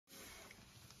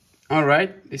All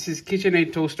right, this is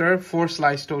KitchenAid toaster,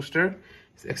 4-slice toaster.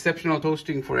 It's exceptional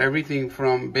toasting for everything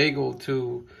from bagel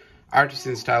to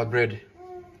artisan style bread.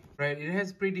 Right, it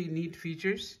has pretty neat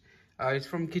features. It's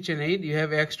from KitchenAid. You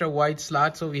have extra wide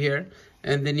slots over here,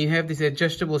 and then you have this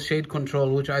adjustable shade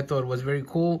control, which I thought was very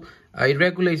cool. It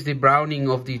regulates the browning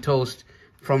of the toast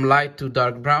from light to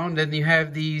dark brown. Then you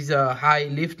have these high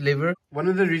lift lever. One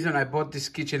of the reasons I bought this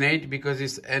KitchenAid because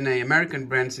it's an American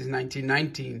brand since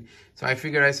 1919. So I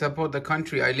figured I support the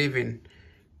country I live in.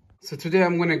 So today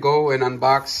I'm gonna go and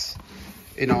unbox,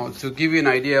 to give you an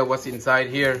idea of what's inside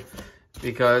here,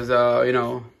 because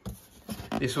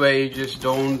this way you just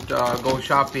don't go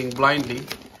shopping blindly.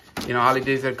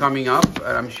 Holidays are coming up,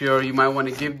 and I'm sure you might want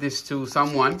to give this to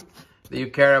someone that you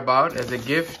care about as a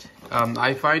gift.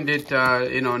 I find it,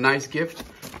 a nice gift,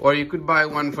 or you could buy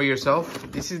one for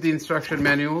yourself. This is the instruction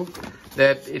manual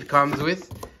that it comes with,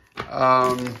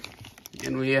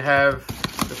 and we have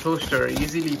the toaster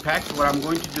easily packed. What I'm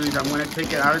going to do is I'm going to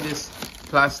take it out of this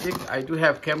plastic. I do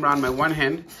have camera on my one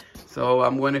hand, so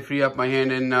I'm going to free up my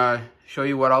hand and show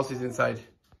you what else is inside.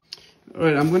 All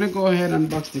right, I'm going to go ahead and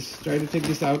unbox this. Try to take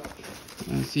this out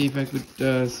and see if I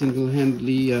could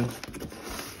single-handedly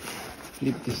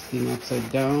flip this thing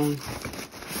upside down.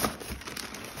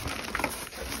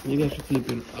 Maybe I should flip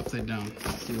it upside down.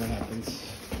 See what happens.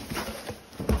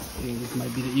 Okay, this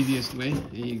might be the easiest way.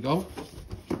 There you go.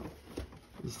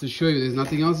 Just to show you, there's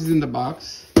nothing else is in the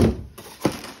box.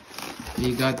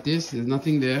 You got this. There's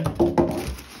nothing there.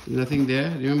 There's nothing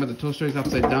there. Remember, the toaster is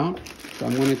upside down. So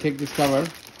I'm going to take this cover.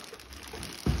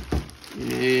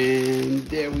 And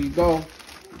there we go.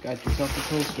 You got yourself a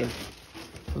toaster.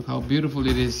 Look how beautiful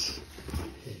it is.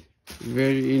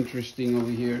 Very interesting over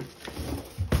here.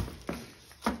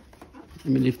 Let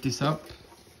me lift this up.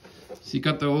 So you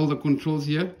got all the controls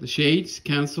here. The shades,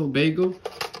 cancel, bagel.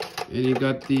 And you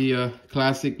got the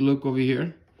classic look over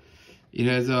here. It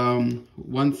has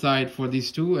one side for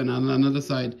these two and another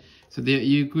side. So there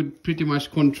you could pretty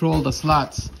much control the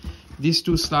slots. These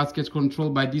two slots get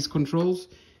controlled by these controls.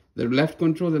 The left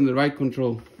control and the right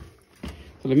control.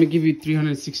 So let me give you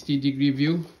 360-degree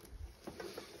view.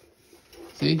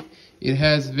 See? It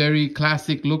has very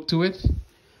classic look to it,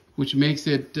 which makes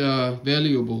it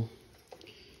valuable.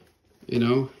 It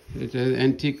has an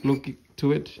antique look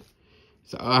to it.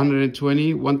 It's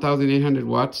 120, 1,800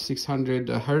 watts, 600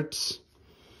 hertz.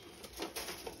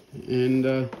 And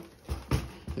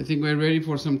I think we're ready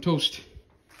for some toast.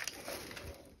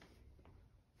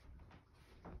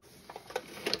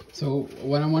 So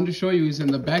what I want to show you is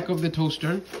in the back of the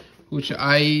toaster, which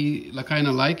I kind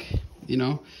of like.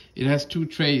 It has two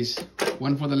trays,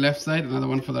 one for the left side, another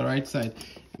one for the right side.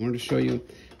 I want to show you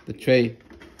the tray.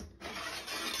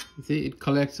 You see, it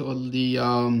collects all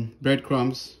the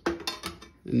breadcrumbs,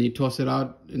 and you toss it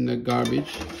out in the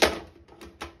garbage.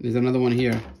 There's another one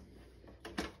here.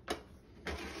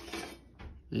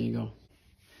 There you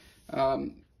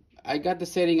go. I got the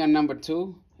setting on number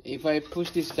 2. If I push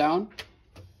this down,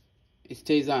 it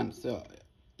stays on. So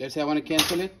let's say I want to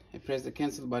cancel it. I press the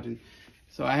cancel button.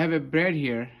 So I have a bread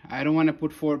here. I don't want to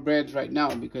put 4 breads right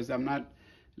now because I'm not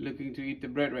looking to eat the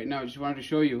bread right now. I just wanted to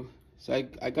show you. So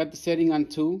I got the setting on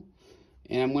 2,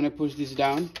 and I'm going to push this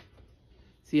down.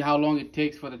 See how long it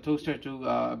takes for the toaster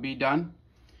to be done.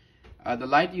 The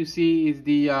light you see is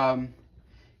the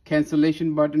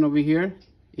cancellation button over here.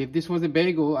 If this was a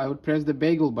bagel, I would press the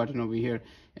bagel button over here,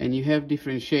 and you have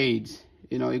different shades.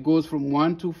 It goes from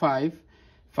 1 to 5,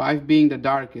 5 being the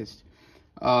darkest.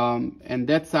 And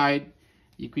that side,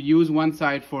 you could use one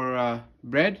side for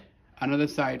bread, another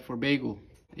side for bagel.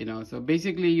 So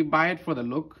basically you buy it for the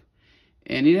look,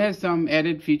 and it has some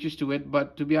added features to it.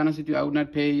 But to be honest with you, I would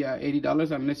not pay $80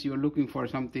 unless you're looking for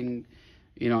something,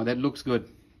 that looks good.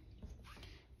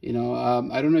 I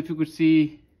don't know if you could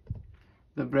see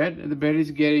the bread. The bread is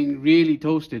getting really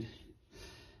toasted.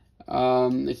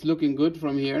 It's looking good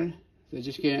from here. So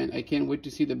I can't wait to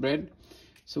see the bread.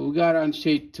 So we got on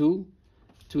shade 2.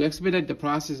 To expedite the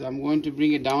process, I'm going to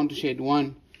bring it down to shade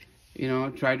 1.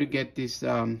 Try to get this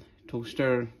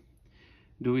toaster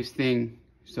do its thing.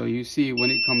 So you see when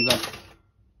it comes up.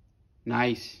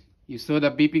 Nice. You saw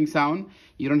the beeping sound.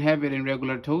 You don't have it in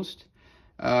regular toast.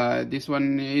 This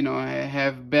one,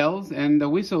 have bells and the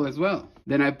whistle as well.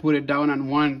 Then I put it down on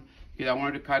 1 because I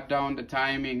wanted to cut down the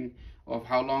timing of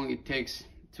how long it takes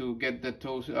to get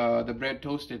the bread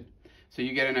toasted, so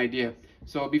you get an idea.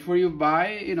 So before you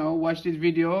buy, watch this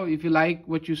video. If you like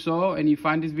what you saw and you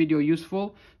find this video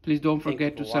useful, please don't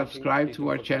forget to subscribe to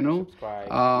our channel.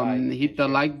 Hit the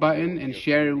like button and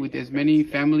share it with as many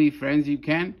family, friends you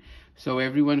can, so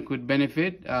everyone could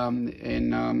benefit.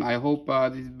 I hope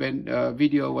this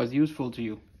video was useful to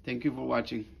you. Thank you for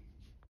watching.